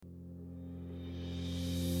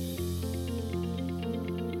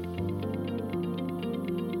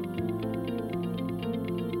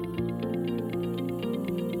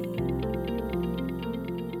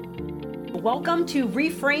Welcome to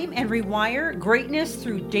Reframe and Rewire Greatness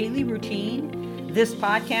Through Daily Routine. This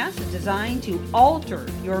podcast is designed to alter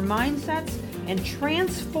your mindsets and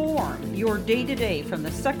transform your day-to-day from the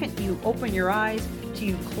second you open your eyes to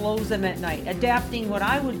you close them at night, adapting what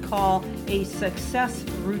I would call a success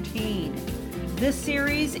routine. This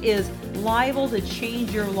series is liable to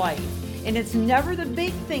change your life, and it's never the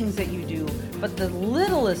big things that you do, but the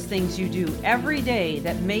littlest things you do every day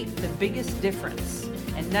that make the biggest difference.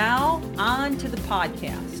 And now, on to the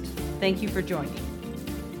podcast. Thank you for joining.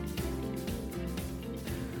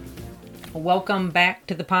 Welcome back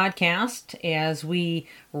to the podcast as we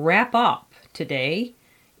wrap up today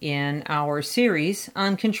in our series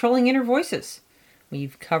on controlling inner voices.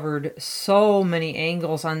 We've covered so many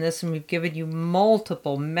angles on this, and we've given you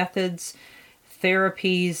multiple methods,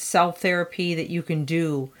 therapies, self-therapy that you can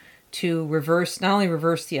do to not only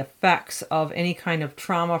reverse the effects of any kind of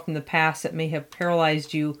trauma from the past that may have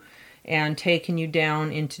paralyzed you and taken you down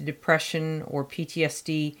into depression or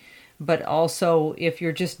PTSD, but also if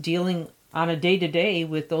you're just dealing on a day-to-day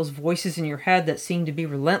with those voices in your head that seem to be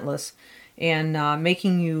relentless and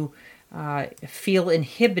making you feel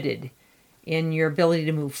inhibited in your ability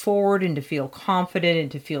to move forward and to feel confident and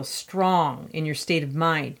to feel strong in your state of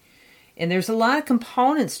mind. And there's a lot of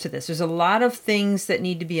components to this. There's a lot of things that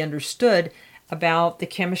need to be understood about the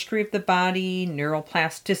chemistry of the body,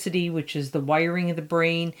 neuroplasticity, which is the wiring of the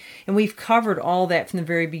brain. And we've covered all that from the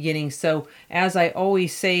very beginning. So as I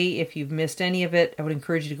always say, if you've missed any of it, I would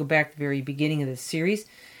encourage you to go back to the very beginning of this series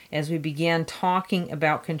as we began talking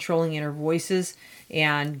about controlling inner voices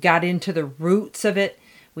and got into the roots of it.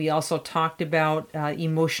 We also talked about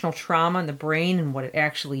emotional trauma in the brain and what it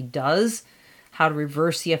actually does, how to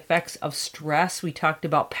reverse the effects of stress. We talked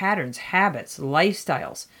about patterns, habits,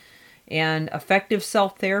 lifestyles, and effective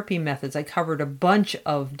self-therapy methods. I covered a bunch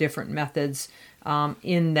of different methods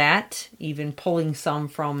in that, even pulling some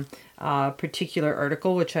from a particular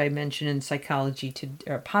article, which I mentioned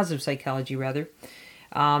in Positive Psychology, rather.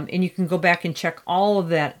 And you can go back and check all of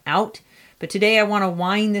that out. But today I want to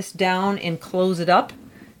wind this down and close it up.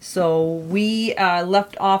 So we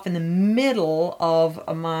left off in the middle of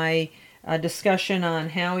my discussion on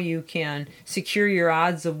how you can secure your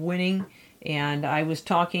odds of winning. And I was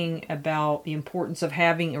talking about the importance of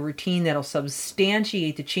having a routine that'll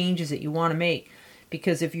substantiate the changes that you want to make.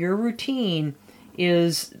 Because if your routine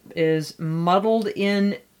is muddled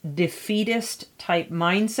in defeatist type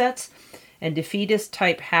mindsets and defeatist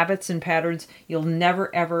type habits and patterns, you'll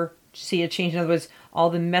never ever see a change. In other words,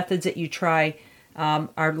 all the methods that you try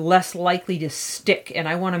are less likely to stick, and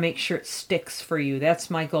I want to make sure it sticks for you. That's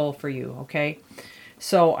my goal for you, okay?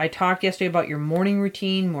 So I talked yesterday about your morning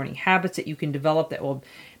routine, morning habits that you can develop that will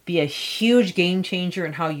be a huge game changer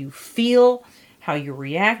in how you feel, how you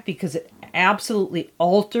react, because it absolutely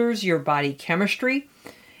alters your body chemistry.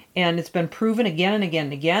 And it's been proven again and again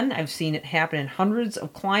and again. I've seen it happen in hundreds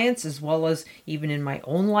of clients as well as even in my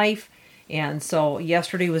own life. And so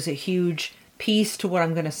yesterday was a huge piece to what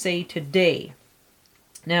I'm going to say today.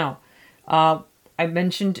 Now, I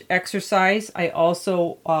mentioned exercise. I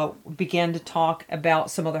also began to talk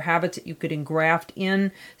about some other habits that you could engraft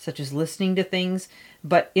in, such as listening to things.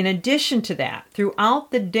 But in addition to that,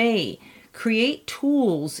 throughout the day, create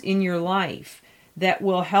tools in your life that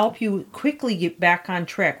will help you quickly get back on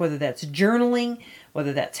track, whether that's journaling,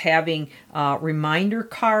 whether that's having reminder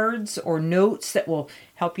cards or notes that will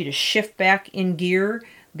help you to shift back in gear,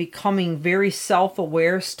 becoming very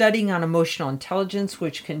self-aware, studying on emotional intelligence,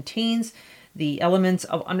 which contains the elements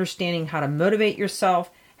of understanding how to motivate yourself,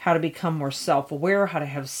 how to become more self-aware, how to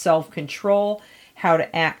have self-control, how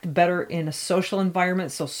to act better in a social environment,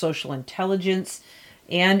 so social intelligence,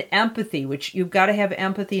 and empathy, which you've got to have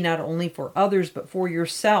empathy not only for others, but for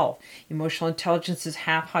yourself. Emotional intelligence is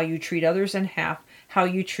half how you treat others and half how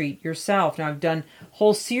you treat yourself. Now, I've done a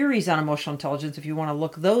whole series on emotional intelligence. If you want to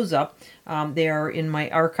look those up, they are in my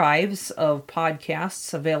archives of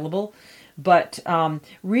podcasts available. But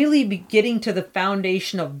really getting to the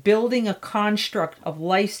foundation of building a construct of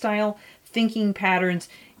lifestyle, thinking patterns,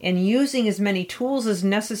 and using as many tools as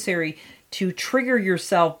necessary to trigger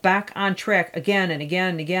yourself back on track again and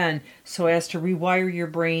again and again so as to rewire your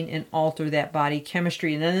brain and alter that body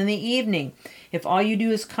chemistry. And then in the evening, if all you do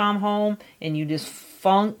is come home and you just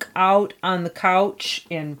funk out on the couch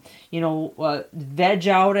and, veg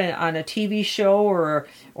out on a TV show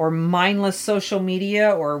or mindless social media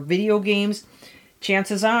or video games,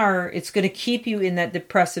 chances are it's going to keep you in that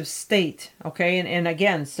depressive state, okay? And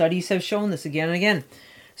again, studies have shown this again and again.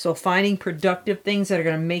 So finding productive things that are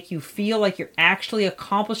going to make you feel like you're actually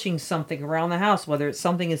accomplishing something around the house, whether it's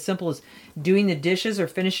something as simple as doing the dishes or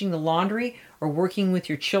finishing the laundry or working with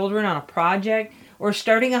your children on a project or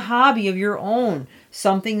starting a hobby of your own,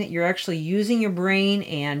 something that you're actually using your brain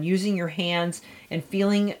and using your hands and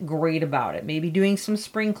feeling great about it. Maybe doing some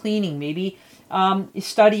spring cleaning, maybe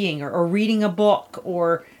studying or reading a book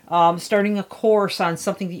or starting a course on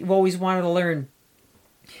something that you've always wanted to learn.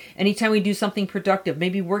 Anytime we do something productive,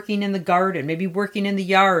 maybe working in the garden, maybe working in the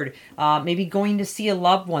yard, maybe going to see a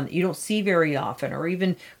loved one that you don't see very often, or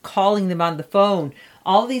even calling them on the phone.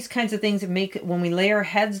 All of these kinds of things that make, when we lay our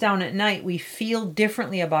heads down at night, we feel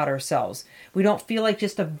differently about ourselves. We don't feel like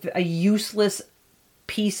just a useless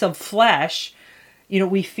piece of flesh.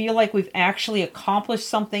 We feel like we've actually accomplished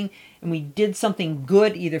something and we did something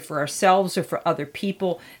good either for ourselves or for other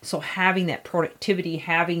people. So having that productivity,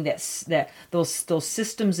 having those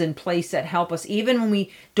systems in place that help us, even when we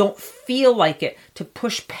don't feel like it, to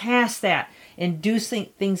push past that and do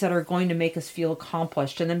things that are going to make us feel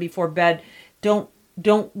accomplished. And then before bed, don't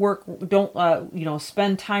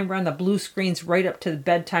spend time around the blue screens right up to the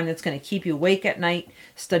bedtime. That's going to keep you awake at night.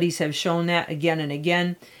 Studies have shown that again and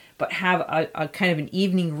again. But have a kind of an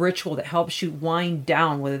evening ritual that helps you wind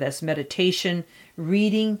down, whether that's meditation,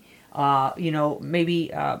 reading,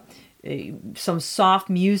 maybe some soft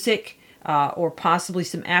music, or possibly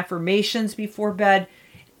some affirmations before bed.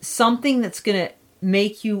 Something that's going to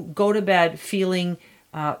make you go to bed feeling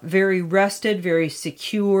very rested, very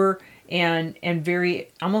secure, and very,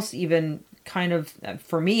 almost even kind of,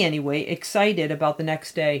 for me anyway, excited about the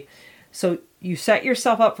next day. So you set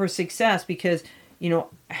yourself up for success because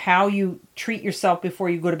how you treat yourself before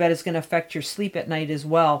you go to bed is going to affect your sleep at night as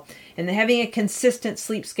well. And then having a consistent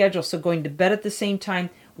sleep schedule, so going to bed at the same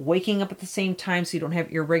time, waking up at the same time, so you don't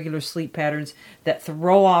have irregular sleep patterns that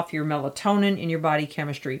throw off your melatonin and your body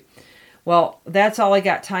chemistry. Well, that's all I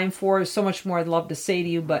got time for. There's so much more I'd love to say to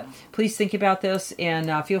you, but please think about this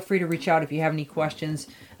and feel free to reach out if you have any questions.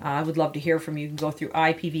 I would love to hear from you. You can go through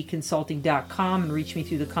ipvconsulting.com and reach me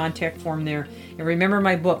through the contact form there. And remember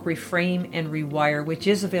my book, Reframe and Rewire, which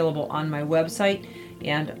is available on my website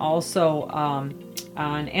and also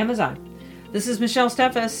on Amazon. This is Michelle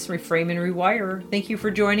Steffes, Reframe and Rewire. Thank you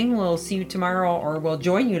for joining. We'll see you tomorrow, or we'll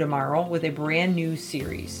join you tomorrow with a brand new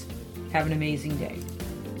series. Have an amazing day.